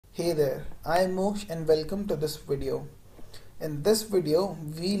Hey there, I am Moksha and welcome to this video. In this video,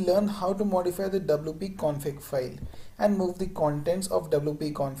 we learn how to modify the wp-config file and move the contents of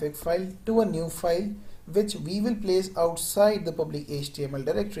wp-config file to a new file which we will place outside the public HTML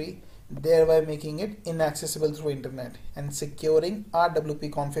directory, thereby making it inaccessible through internet and securing our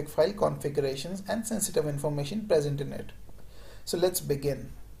wp-config file configurations and sensitive information present in it. So let's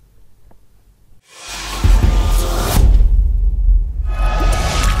begin.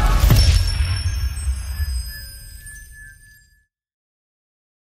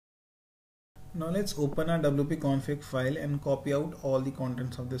 Now let's open our wp-config file and copy out all the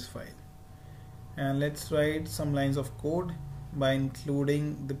contents of this file. And let's write some lines of code by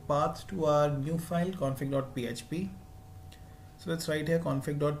including the path to our new file config.php. So let's write here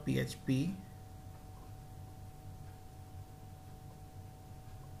config.php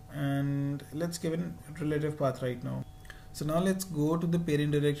and let's give a relative path right now. So now let's go to the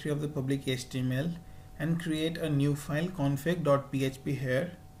parent directory of the public HTML and create a new file config.php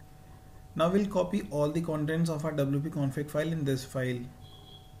here. Now we'll copy all the contents of our wp-config file in this file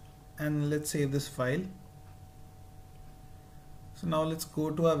and let's save this file. So now let's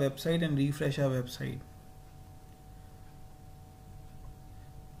go to our website and refresh our website.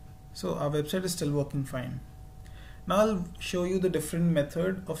 So our website is still working fine. Now I'll show you the different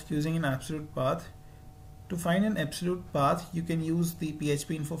method of using an absolute path. To find an absolute path, you can use the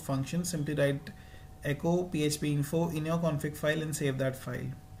php-info function. Simply write echo php-info in your config file and save that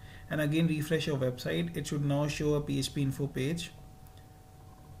file. And again refresh your website. It should now show a php-info page.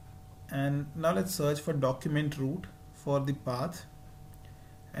 And now let's search for document root for the path.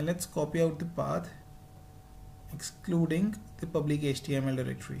 And let's copy out the path excluding the public HTML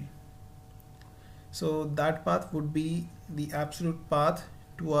directory. So that path would be the absolute path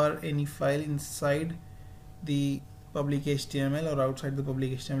to our any file inside the public HTML or outside the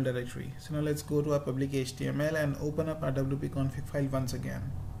public HTML directory. So now let's go to our public HTML and open up our wp-config file once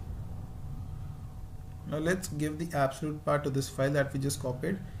again. Now let's give the absolute part to this file that we just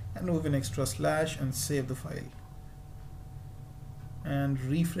copied and move an extra slash and save the file. And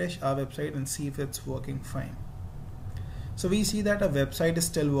refresh our website and see if it's working fine. So we see that our website is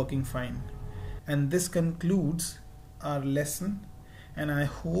still working fine. And this concludes our lesson, and I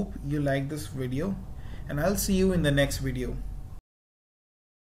hope you like this video, and I'll see you in the next video.